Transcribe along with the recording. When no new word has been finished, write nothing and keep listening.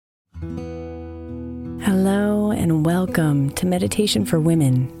Hello and welcome to Meditation for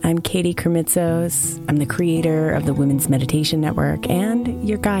Women. I'm Katie Kermitzos. I'm the creator of the Women's Meditation Network and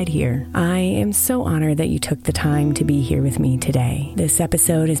your guide here. I am so honored that you took the time to be here with me today. This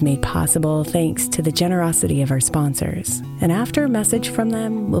episode is made possible thanks to the generosity of our sponsors. And after a message from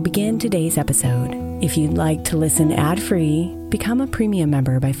them, we'll begin today's episode. If you'd like to listen ad-free, become a premium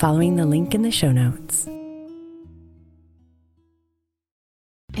member by following the link in the show notes.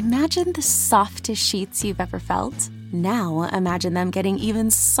 Imagine the softest sheets you've ever felt. Now imagine them getting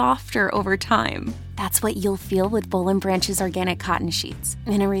even softer over time. That's what you'll feel with Boll & Branch's organic cotton sheets.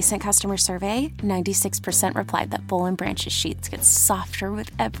 In a recent customer survey, 96% replied that Boll & Branch's sheets get softer with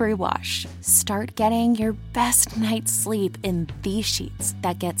every wash. Start getting your best night's sleep in these sheets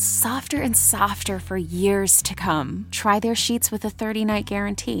that get softer and softer for years to come. Try their sheets with a 30-night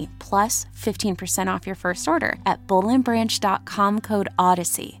guarantee, plus 15% off your first order at bollandbranch.com code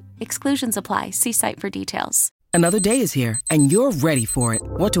Odyssey. Exclusions apply. See site for details. Another day is here, and you're ready for it.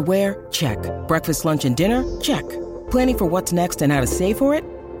 What to wear? Check. Breakfast, lunch, and dinner? Check. Planning for what's next and how to save for it?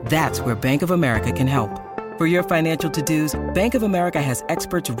 That's where Bank of America can help. For your financial to-dos, Bank of America has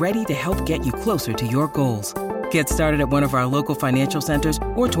experts ready to help get you closer to your goals. Get started at one of our local financial centers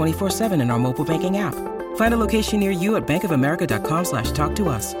or 24/7 in our mobile banking app. Find a location near you at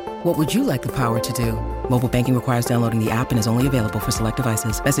bankofamerica.com/talktous. What would you like the power to do? Mobile banking requires downloading the app and is only available for select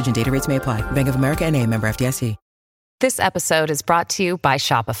devices. Message and data rates may apply. Bank of America N.A., member FDIC. This episode is brought to you by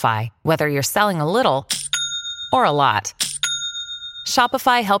Shopify. Whether you're selling a little or a lot,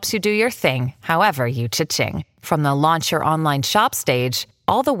 Shopify helps you do your thing, however you cha-ching. From the launch your online shop stage,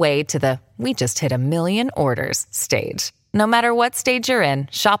 all the way to the we just hit 1 million orders stage. No matter what stage you're in,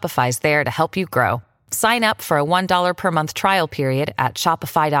 Shopify's there to help you grow. Sign up for a $1 per month trial period at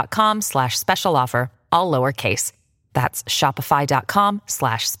shopify.com/special offer, all lowercase. That's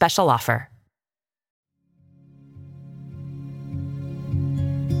shopify.com/special offer.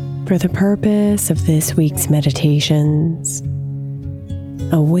 For the purpose of this week's meditations,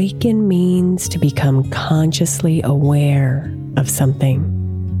 awaken means to become consciously aware of something.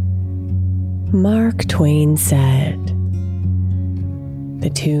 Mark Twain said, "The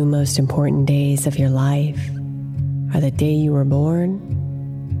two most important days of your life are the day you were born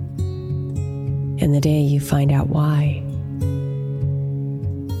and the day you find out why."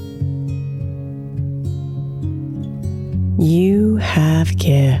 You have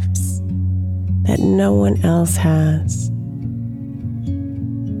gifts that no one else has.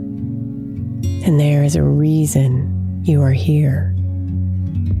 And there is a reason you are here.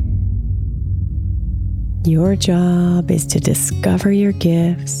 Your job is to discover your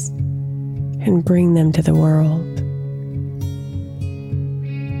gifts and bring them to the world.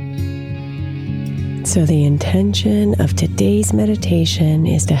 So the intention of today's meditation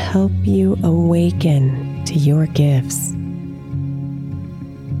is to help you awaken to your gifts,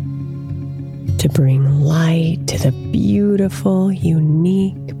 to bring light to the beautiful,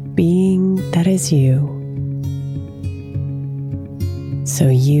 unique being that is you, so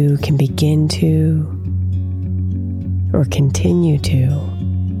you can begin to, or continue to,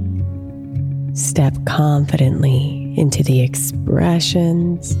 step confidently into the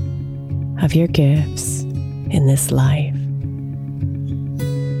expressions of your gifts in this life.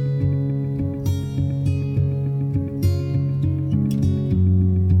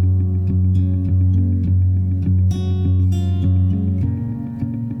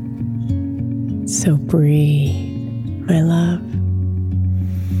 So breathe, my love,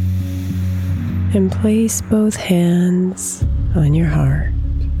 and place both hands on your heart.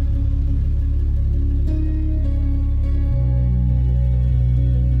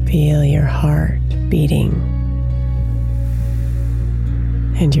 Feel your heart beating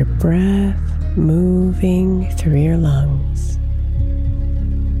and your breath moving through your lungs.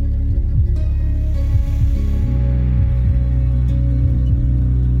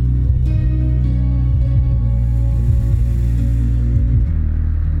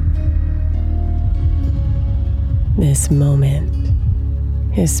 This moment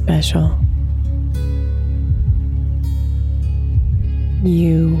is special.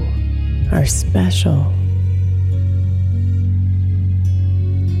 You are special.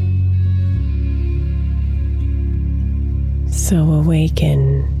 So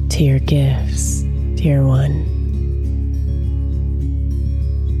awaken to your gifts, dear one.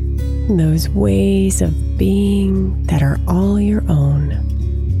 Those ways of being that are all your own.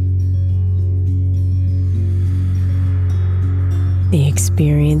 The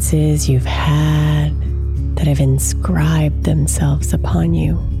experiences you've had that have inscribed themselves upon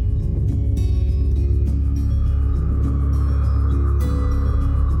you.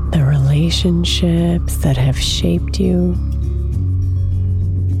 The relationships that have shaped you,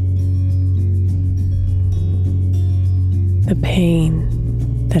 the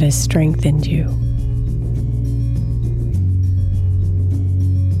pain that has strengthened you,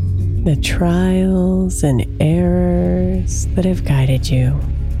 the trials and errors that have guided you.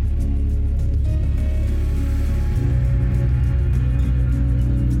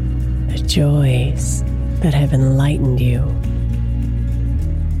 The joys that have enlightened you.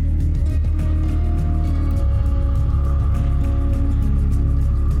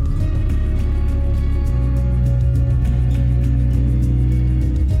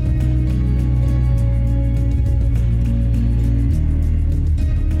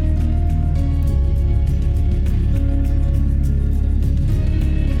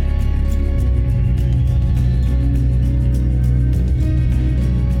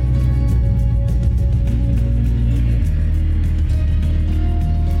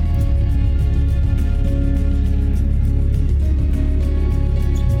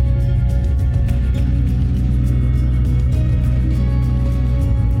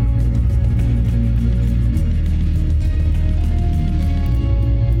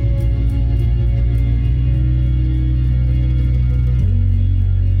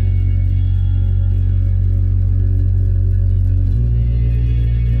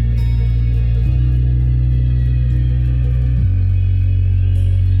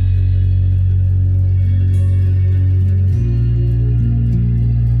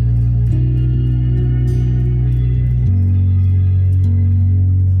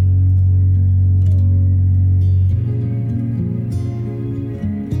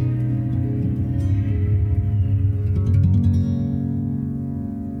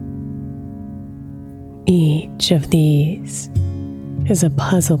 Each of these is a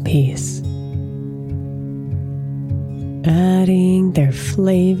puzzle piece, adding their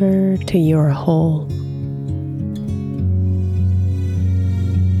flavor to your whole.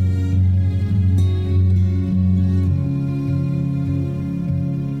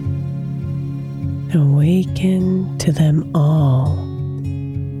 Awaken to them all,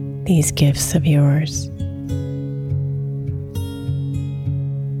 these gifts of yours.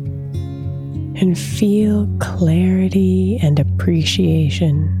 And feel clarity and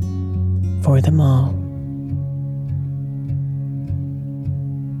appreciation for them all.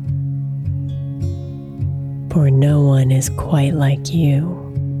 For no one is quite like you,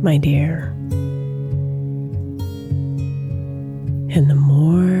 my dear. And the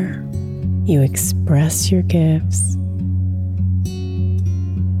more you express your gifts,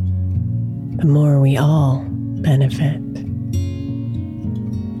 the more we all benefit.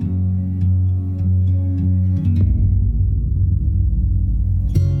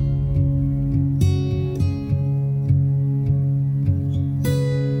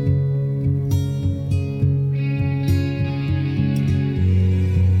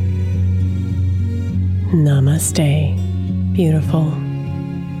 Namaste, beautiful.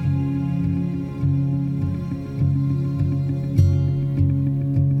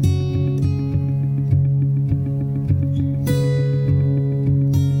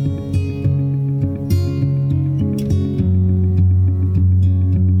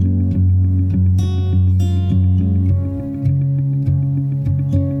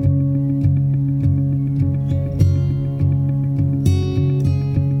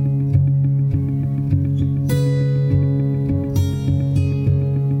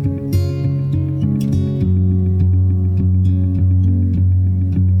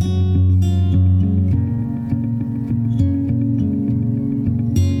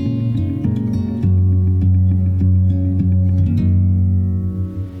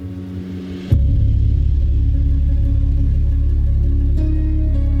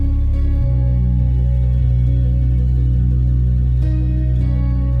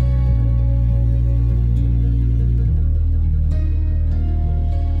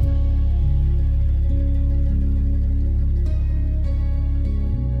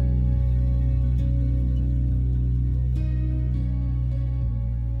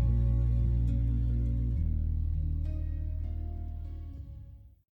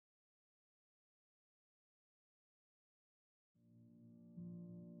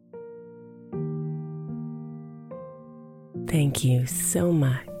 Thank you so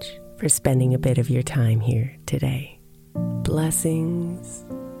much for spending a bit of your time here today. Blessings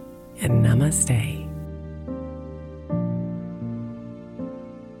and namaste.